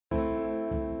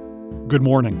Good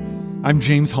morning. I'm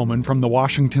James Hohmann from The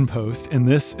Washington Post, and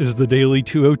this is the Daily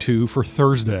 202 for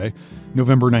Thursday,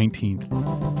 November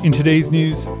 19th. In today's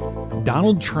news,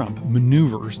 Donald Trump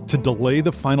maneuvers to delay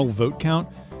the final vote count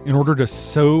in order to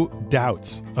sow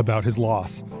doubts about his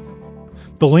loss.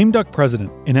 The lame duck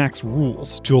president enacts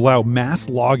rules to allow mass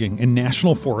logging in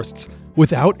national forests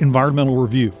without environmental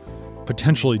review,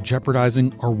 potentially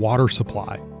jeopardizing our water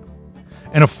supply.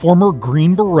 And a former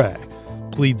Green Beret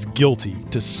pleads guilty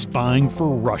to spying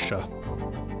for Russia.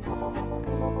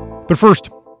 But first,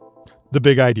 the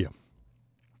big idea.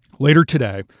 Later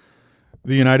today,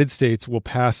 the United States will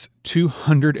pass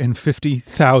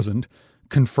 250,000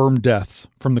 confirmed deaths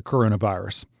from the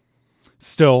coronavirus.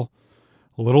 Still,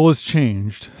 little has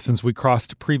changed since we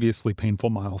crossed previously painful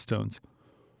milestones.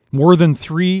 More than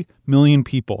 3 million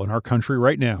people in our country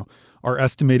right now are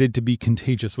estimated to be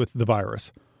contagious with the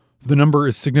virus. The number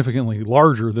is significantly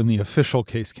larger than the official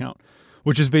case count,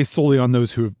 which is based solely on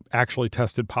those who have actually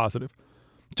tested positive.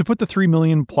 To put the 3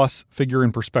 million plus figure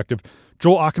in perspective,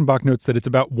 Joel Achenbach notes that it's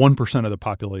about 1% of the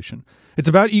population. It's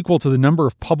about equal to the number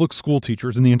of public school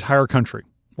teachers in the entire country,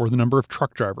 or the number of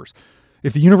truck drivers.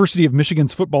 If the University of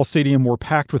Michigan's football stadium were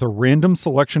packed with a random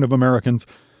selection of Americans,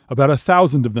 about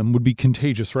 1,000 of them would be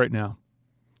contagious right now.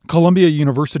 Columbia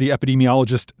University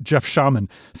epidemiologist Jeff Shaman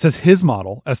says his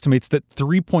model estimates that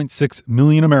 3.6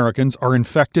 million Americans are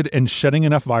infected and shedding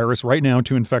enough virus right now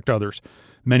to infect others.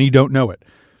 Many don't know it.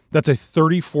 That's a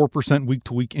 34%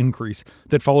 week-to-week increase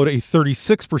that followed a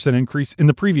 36% increase in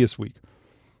the previous week.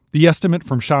 The estimate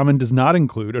from Shaman does not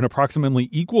include an approximately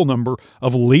equal number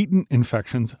of latent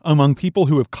infections among people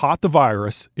who have caught the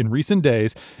virus in recent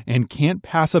days and can't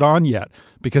pass it on yet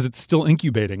because it's still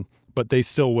incubating, but they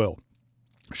still will.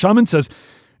 Shaman says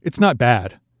it's not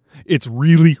bad. It's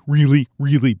really, really,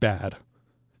 really bad.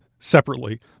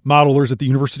 Separately, modelers at the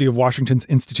University of Washington's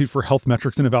Institute for Health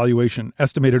Metrics and Evaluation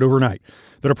estimated overnight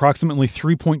that approximately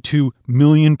 3.2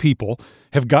 million people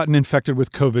have gotten infected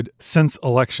with COVID since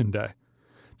Election Day.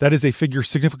 That is a figure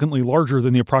significantly larger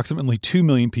than the approximately 2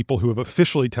 million people who have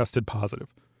officially tested positive.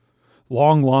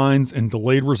 Long lines and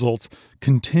delayed results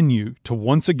continue to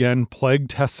once again plague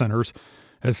test centers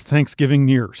as Thanksgiving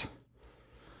nears.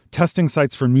 Testing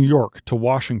sites from New York to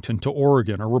Washington to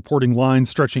Oregon are reporting lines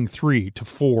stretching 3 to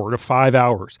 4 to 5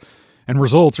 hours, and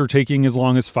results are taking as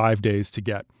long as 5 days to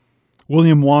get.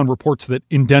 William Wan reports that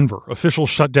in Denver, officials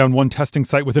shut down one testing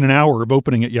site within an hour of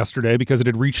opening it yesterday because it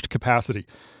had reached capacity.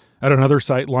 At another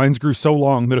site, lines grew so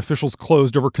long that officials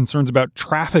closed over concerns about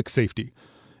traffic safety.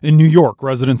 In New York,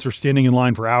 residents are standing in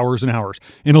line for hours and hours.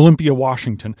 In Olympia,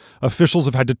 Washington, officials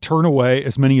have had to turn away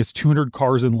as many as 200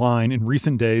 cars in line in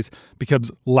recent days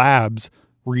because labs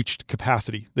reached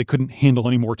capacity. They couldn't handle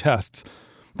any more tests.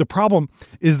 The problem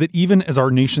is that even as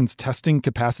our nation's testing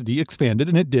capacity expanded,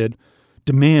 and it did,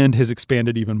 demand has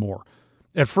expanded even more.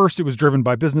 At first, it was driven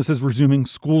by businesses resuming,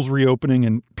 schools reopening,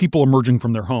 and people emerging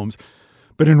from their homes.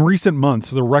 But in recent months,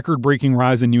 the record-breaking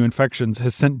rise in new infections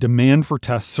has sent demand for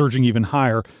tests surging even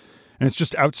higher, and it's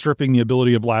just outstripping the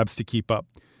ability of labs to keep up.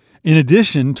 In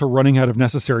addition to running out of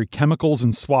necessary chemicals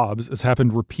and swabs, as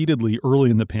happened repeatedly early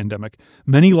in the pandemic,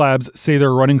 many labs say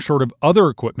they're running short of other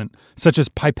equipment, such as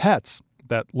pipettes,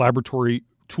 that laboratory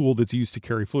tool that's used to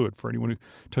carry fluid for anyone who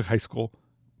took high school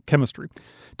chemistry.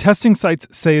 Testing sites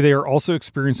say they are also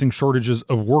experiencing shortages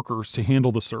of workers to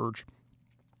handle the surge.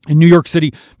 In New York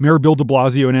City, Mayor Bill de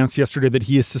Blasio announced yesterday that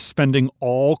he is suspending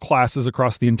all classes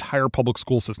across the entire public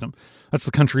school system. That's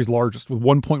the country's largest, with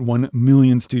 1.1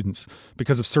 million students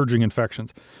because of surging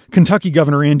infections. Kentucky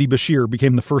Governor Andy Beshear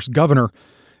became the first governor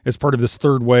as part of this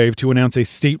third wave to announce a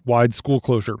statewide school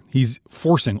closure. He's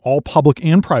forcing all public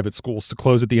and private schools to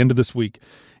close at the end of this week,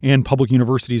 and public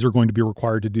universities are going to be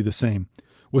required to do the same.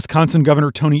 Wisconsin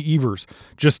Governor Tony Evers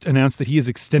just announced that he is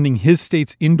extending his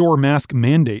state's indoor mask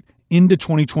mandate into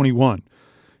 2021.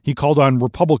 He called on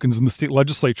Republicans in the state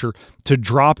legislature to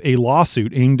drop a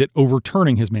lawsuit aimed at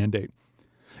overturning his mandate.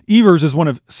 Evers is one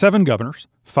of 7 governors,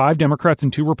 5 Democrats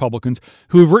and 2 Republicans,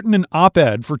 who have written an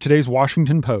op-ed for today's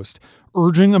Washington Post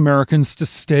urging Americans to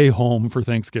stay home for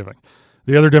Thanksgiving.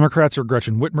 The other Democrats are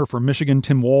Gretchen Whitmer from Michigan,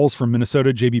 Tim Walz from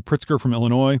Minnesota, J.B. Pritzker from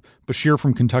Illinois, Beshear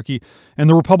from Kentucky, and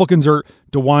the Republicans are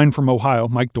DeWine from Ohio,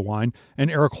 Mike DeWine,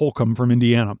 and Eric Holcomb from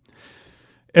Indiana.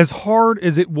 As hard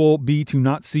as it will be to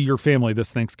not see your family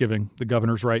this Thanksgiving, the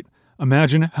governors write,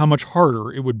 imagine how much harder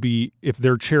it would be if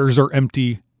their chairs are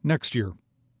empty next year.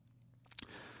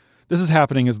 This is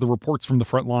happening as the reports from the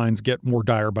front lines get more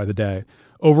dire by the day.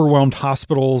 Overwhelmed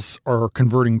hospitals are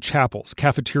converting chapels,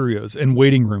 cafeterias, and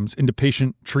waiting rooms into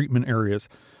patient treatment areas.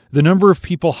 The number of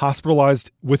people hospitalized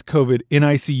with COVID in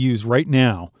ICUs right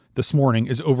now, this morning,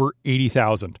 is over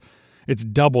 80,000. It's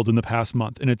doubled in the past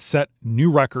month, and it's set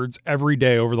new records every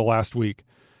day over the last week.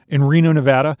 In Reno,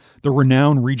 Nevada, the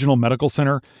renowned regional medical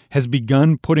center has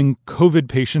begun putting COVID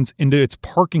patients into its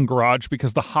parking garage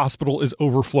because the hospital is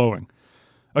overflowing.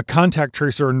 A contact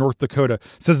tracer in North Dakota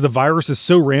says the virus is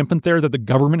so rampant there that the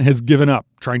government has given up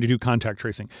trying to do contact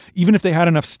tracing. Even if they had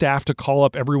enough staff to call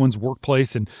up everyone's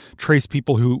workplace and trace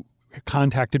people who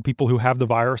contacted people who have the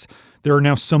virus, there are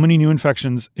now so many new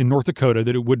infections in North Dakota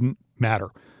that it wouldn't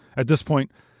matter. At this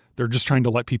point, they're just trying to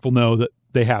let people know that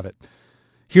they have it.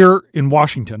 Here in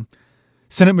Washington,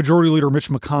 Senate Majority Leader Mitch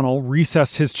McConnell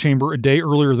recessed his chamber a day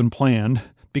earlier than planned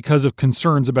because of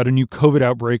concerns about a new COVID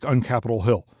outbreak on Capitol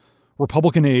Hill.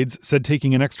 Republican aides said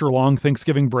taking an extra long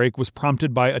Thanksgiving break was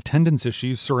prompted by attendance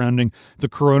issues surrounding the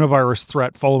coronavirus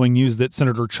threat following news that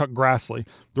Senator Chuck Grassley,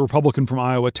 the Republican from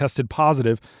Iowa, tested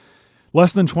positive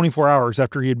less than 24 hours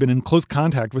after he had been in close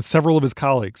contact with several of his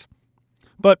colleagues.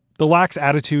 But the lax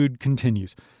attitude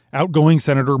continues. Outgoing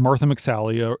Senator Martha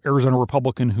McSally, an Arizona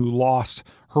Republican who lost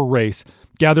her race,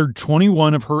 gathered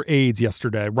 21 of her aides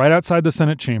yesterday right outside the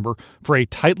Senate chamber for a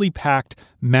tightly packed,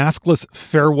 maskless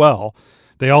farewell.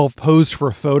 They all posed for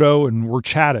a photo and were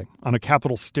chatting on a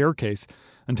Capitol staircase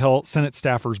until Senate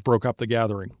staffers broke up the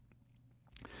gathering.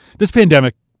 This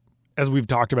pandemic, as we've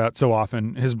talked about so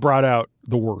often, has brought out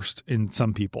the worst in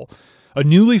some people. A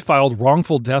newly filed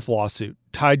wrongful death lawsuit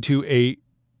tied to a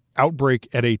outbreak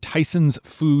at a Tyson's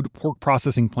food pork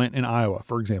processing plant in Iowa,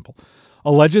 for example,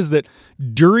 alleges that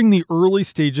during the early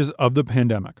stages of the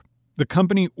pandemic, the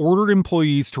company ordered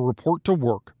employees to report to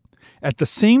work at the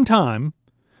same time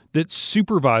that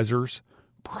supervisors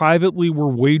privately were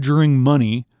wagering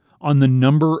money on the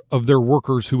number of their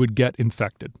workers who would get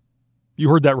infected. You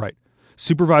heard that right.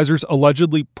 Supervisors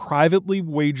allegedly privately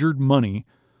wagered money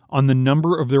on the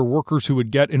number of their workers who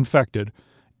would get infected,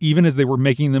 even as they were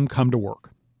making them come to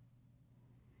work.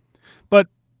 But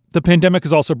the pandemic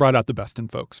has also brought out the best in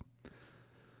folks.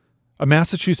 A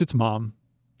Massachusetts mom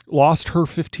lost her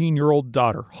 15-year-old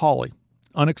daughter, Holly,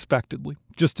 unexpectedly,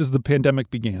 just as the pandemic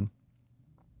began.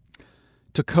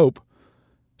 To cope,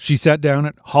 she sat down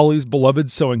at Holly's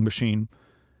beloved sewing machine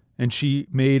and she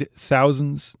made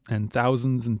thousands and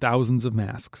thousands and thousands of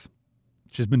masks.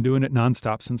 She's been doing it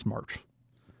nonstop since March.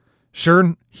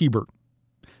 Sharon Hebert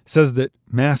says that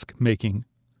mask making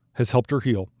has helped her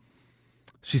heal.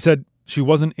 She said she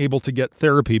wasn't able to get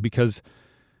therapy because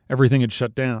everything had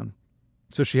shut down.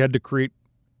 So she had to create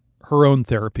her own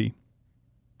therapy.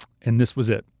 And this was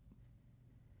it.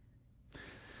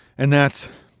 And that's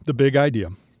the big idea.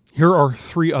 Here are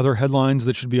 3 other headlines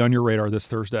that should be on your radar this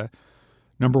Thursday.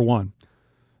 Number 1,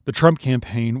 the Trump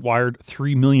campaign wired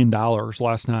 $3 million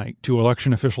last night to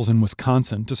election officials in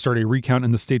Wisconsin to start a recount in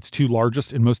the state's 2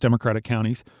 largest and most Democratic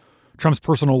counties. Trump's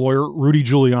personal lawyer, Rudy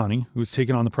Giuliani, who's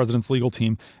taken on the president's legal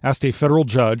team, asked a federal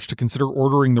judge to consider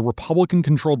ordering the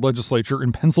Republican-controlled legislature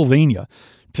in Pennsylvania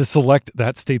to select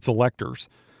that state's electors.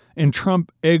 And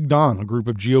Trump egged on a group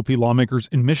of GOP lawmakers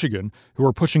in Michigan who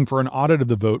are pushing for an audit of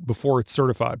the vote before it's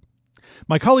certified.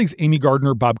 My colleagues Amy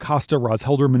Gardner, Bob Costa, Roz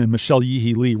Helderman, and Michelle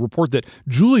Yeehee Lee report that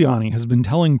Giuliani has been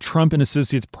telling Trump and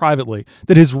associates privately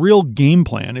that his real game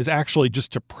plan is actually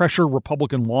just to pressure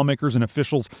Republican lawmakers and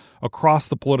officials across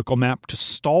the political map to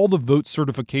stall the vote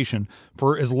certification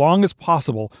for as long as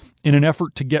possible in an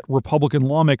effort to get Republican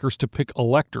lawmakers to pick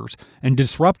electors and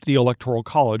disrupt the Electoral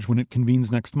College when it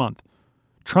convenes next month.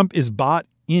 Trump is bought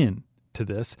in to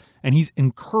this, and he's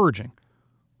encouraging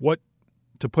what,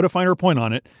 to put a finer point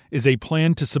on it, is a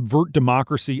plan to subvert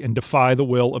democracy and defy the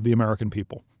will of the American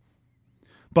people.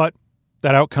 But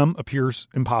that outcome appears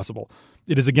impossible.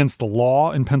 It is against the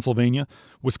law in Pennsylvania.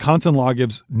 Wisconsin law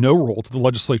gives no role to the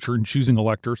legislature in choosing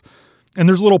electors, and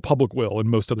there's little public will in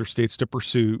most other states to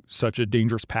pursue such a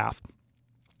dangerous path.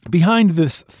 Behind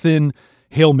this thin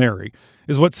Hail Mary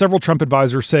is what several Trump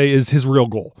advisors say is his real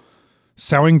goal: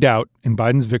 sowing doubt in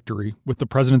Biden's victory with the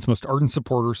president's most ardent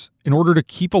supporters in order to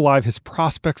keep alive his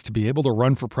prospects to be able to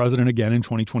run for president again in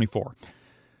 2024.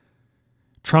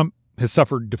 Trump has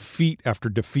suffered defeat after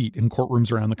defeat in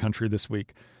courtrooms around the country this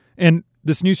week. And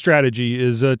this new strategy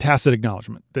is a tacit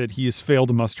acknowledgement that he has failed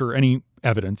to muster any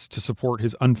evidence to support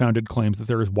his unfounded claims that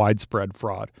there is widespread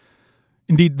fraud.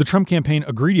 Indeed, the Trump campaign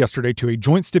agreed yesterday to a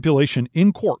joint stipulation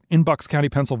in court in Bucks County,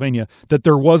 Pennsylvania, that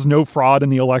there was no fraud in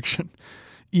the election,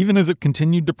 even as it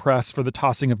continued to press for the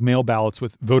tossing of mail ballots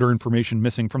with voter information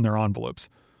missing from their envelopes.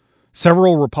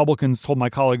 Several Republicans told my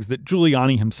colleagues that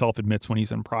Giuliani himself admits when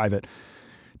he's in private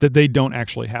that they don't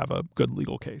actually have a good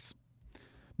legal case.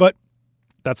 But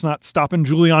that's not stopping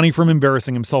Giuliani from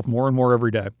embarrassing himself more and more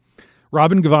every day.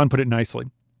 Robin Gavin put it nicely.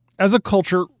 As a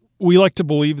culture, we like to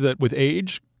believe that with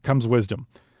age comes wisdom.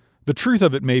 The truth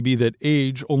of it may be that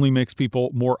age only makes people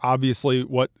more obviously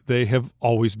what they have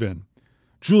always been.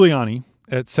 Giuliani,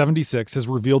 at 76, has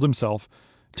revealed himself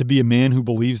to be a man who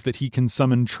believes that he can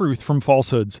summon truth from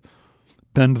falsehoods,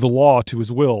 bend the law to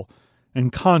his will,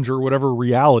 and conjure whatever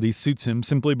reality suits him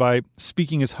simply by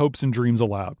speaking his hopes and dreams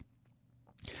aloud.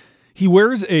 He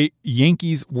wears a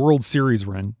Yankees World Series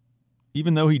ring,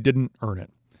 even though he didn't earn it.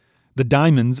 The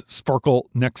diamonds sparkle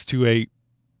next to a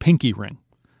pinky ring.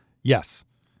 Yes,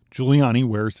 Giuliani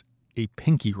wears a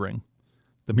pinky ring.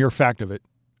 The mere fact of it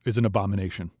is an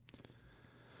abomination.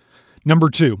 Number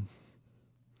 2,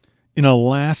 in a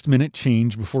last-minute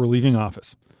change before leaving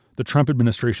office, the Trump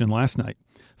administration last night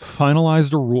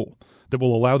finalized a rule that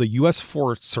will allow the U.S.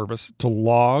 Forest Service to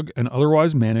log and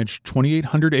otherwise manage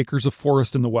 2,800 acres of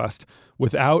forest in the West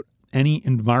without any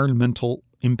environmental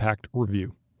impact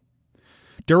review.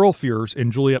 Daryl Fears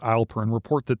and Juliet Eilperin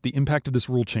report that the impact of this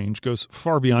rule change goes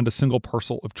far beyond a single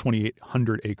parcel of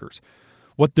 2,800 acres.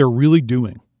 What they're really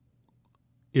doing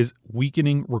is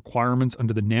weakening requirements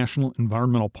under the National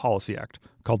Environmental Policy Act,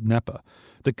 called NEPA,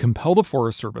 that compel the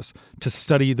Forest Service to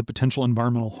study the potential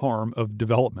environmental harm of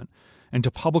development and to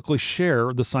publicly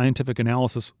share the scientific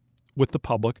analysis with the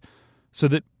public so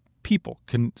that people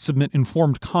can submit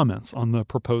informed comments on the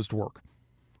proposed work.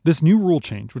 This new rule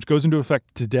change, which goes into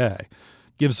effect today,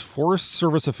 gives Forest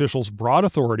Service officials broad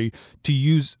authority to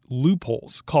use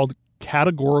loopholes called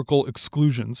categorical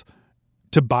exclusions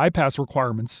to bypass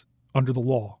requirements under the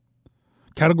law.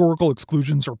 Categorical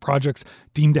exclusions are projects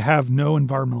deemed to have no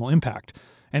environmental impact.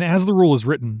 And as the rule is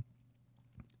written,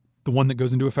 the one that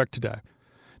goes into effect today,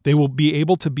 they will be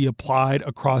able to be applied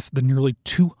across the nearly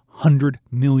 200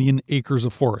 million acres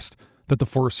of forest that the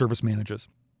Forest Service manages.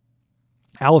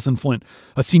 Allison Flint,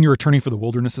 a senior attorney for the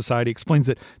Wilderness Society, explains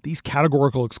that these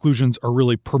categorical exclusions are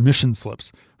really permission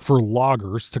slips for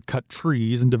loggers to cut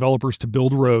trees and developers to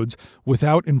build roads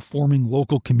without informing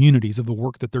local communities of the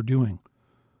work that they're doing.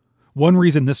 One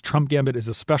reason this Trump gambit is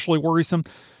especially worrisome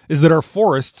is that our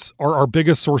forests are our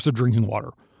biggest source of drinking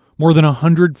water. More than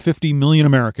 150 million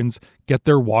Americans get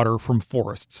their water from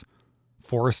forests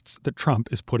that Trump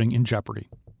is putting in jeopardy.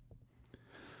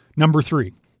 Number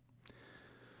 3.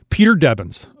 Peter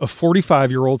Debbins, a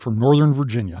 45-year-old from Northern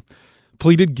Virginia,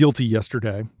 pleaded guilty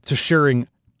yesterday to sharing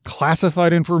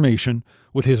classified information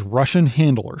with his Russian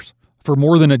handlers for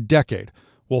more than a decade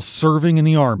while serving in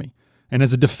the Army and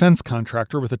as a defense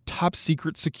contractor with a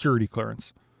top-secret security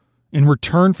clearance. In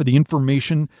return for the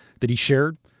information that he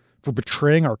shared for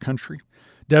betraying our country,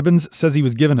 Debbins says he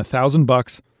was given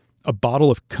 $1,000, a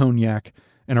bottle of cognac,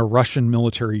 and a Russian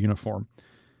military uniform.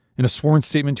 In a sworn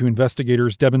statement to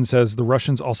investigators, Debbins says the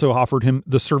Russians also offered him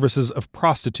the services of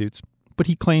prostitutes, but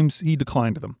he claims he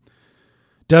declined them.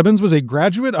 Debbins was a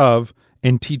graduate of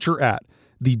and teacher at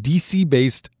the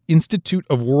D.C.-based Institute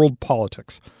of World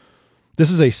Politics. This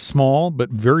is a small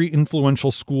but very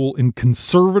influential school in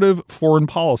conservative foreign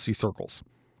policy circles.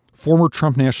 Former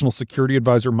Trump National Security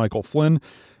Advisor Michael Flynn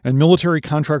and military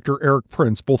contractor Eric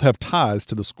Prince both have ties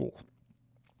to the school.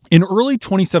 In early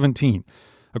 2017,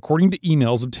 according to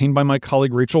emails obtained by my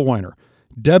colleague Rachel Weiner,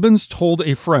 Debbins told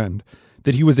a friend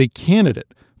that he was a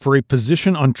candidate for a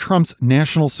position on Trump's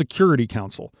National Security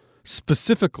Council,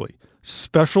 specifically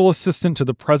Special Assistant to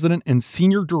the President and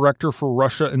Senior Director for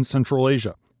Russia and Central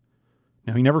Asia.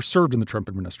 Now, he never served in the Trump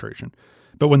administration,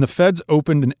 but when the feds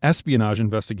opened an espionage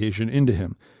investigation into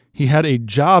him, he had a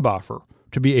job offer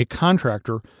to be a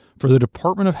contractor for the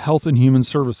Department of Health and Human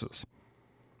Services.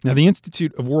 Now, the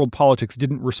Institute of World Politics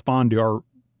didn't respond to our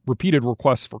repeated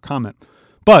requests for comment,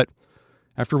 but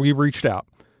after we reached out,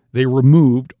 they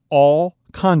removed all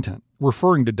content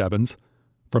referring to Debbins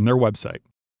from their website.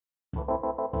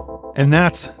 And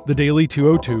that's the Daily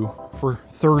 202 for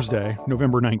Thursday,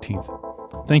 November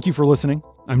 19th. Thank you for listening.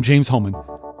 I'm James Holman.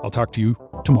 I'll talk to you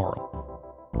tomorrow.